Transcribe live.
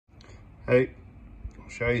Hey, I'll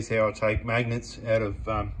show you how I take magnets out of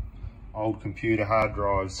old computer hard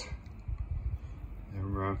drives.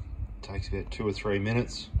 Takes about 2 or 3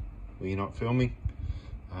 minutes when you're not filming,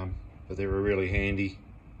 but they're a really handy,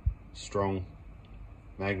 strong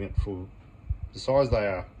magnet for the size they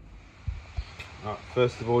are.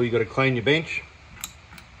 First of all, you've got to clean your bench.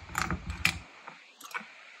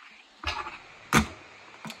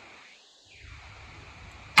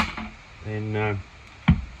 Then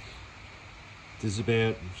there's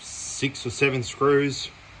about 6 or 7 screws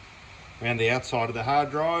around the outside of the hard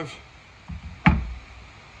drive.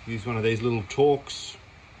 Use one of these little Torx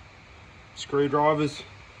screwdrivers.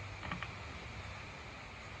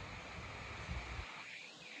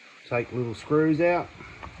 Take little screws out.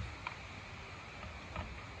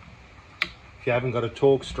 If you haven't got a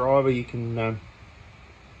Torx driver, you can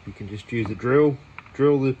just use a drill.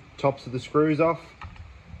 Drill the tops of the screws off.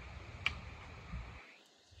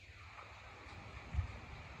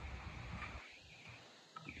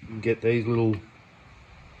 You can get these little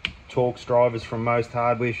Torx drivers from most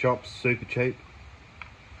hardware shops, super cheap.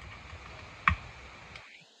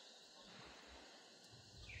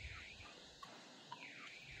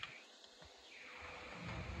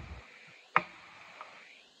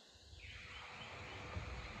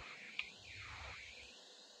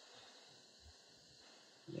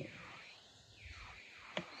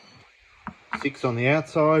 Six on the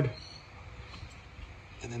outside,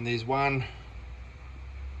 and then there's one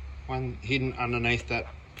hidden underneath that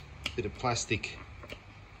bit of plastic,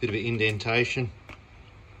 bit of an indentation.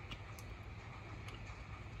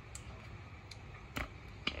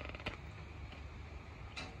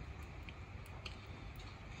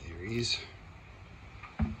 There he is.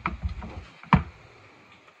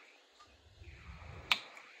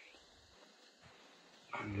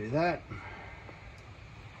 Undo that.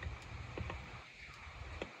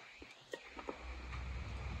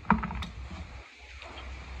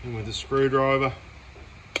 And with a screwdriver,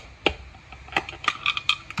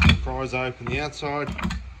 prise open the outside,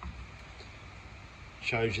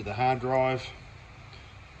 shows you the hard drive.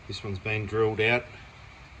 This one's been drilled out.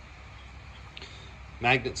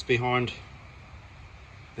 Magnets behind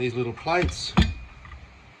these little plates.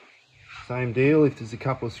 Same deal if there's a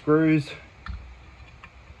couple of screws.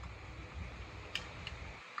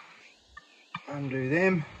 Undo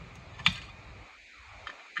them.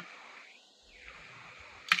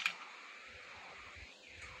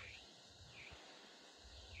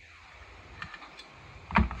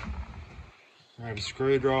 Grab a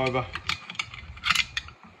screwdriver.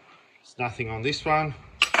 There's nothing on this one,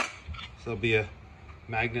 so there'll be a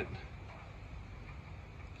magnet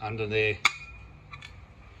under there.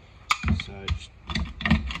 So just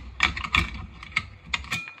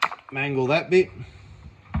mangle that bit.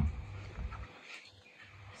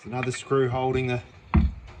 There's another screw holding the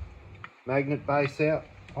magnet base out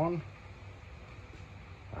on.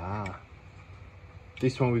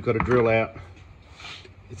 This one we've got to drill out.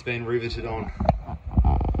 It's been riveted on.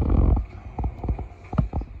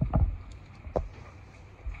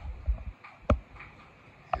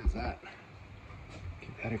 How's that? Give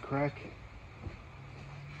that a crack.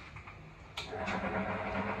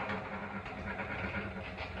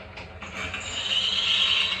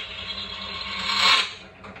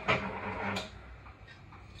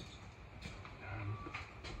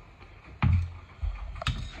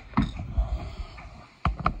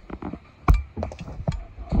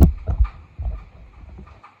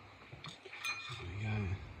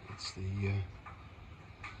 The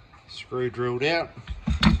screw drilled out.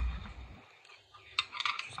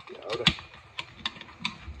 Just be able to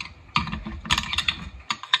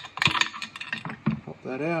pop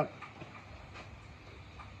that out.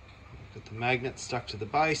 Got the magnet stuck to the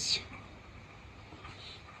base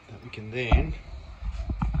that we can then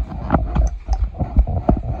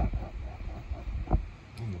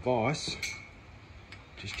on the vise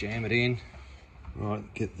just jam it in. Right,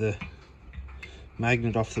 get the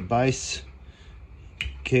magnet off the base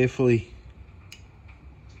carefully.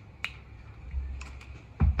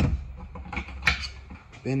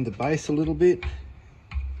 Bend the base a little bit.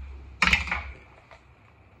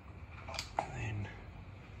 And then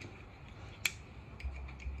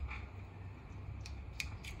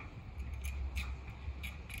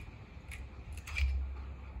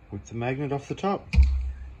whip the magnet off the top.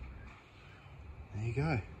 There you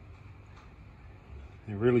go.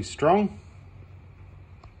 They're really strong.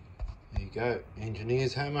 There you go,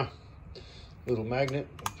 engineer's hammer, little magnet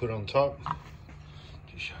I'll put on top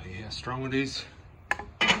to show you how strong it is.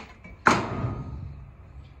 There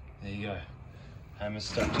you go, hammer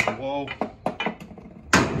stuck to the wall,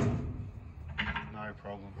 no problem.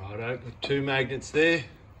 problem. Righto, got 2 magnets there.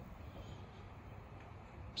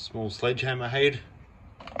 Small sledgehammer head.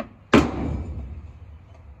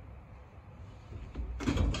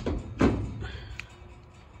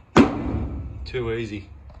 Too easy.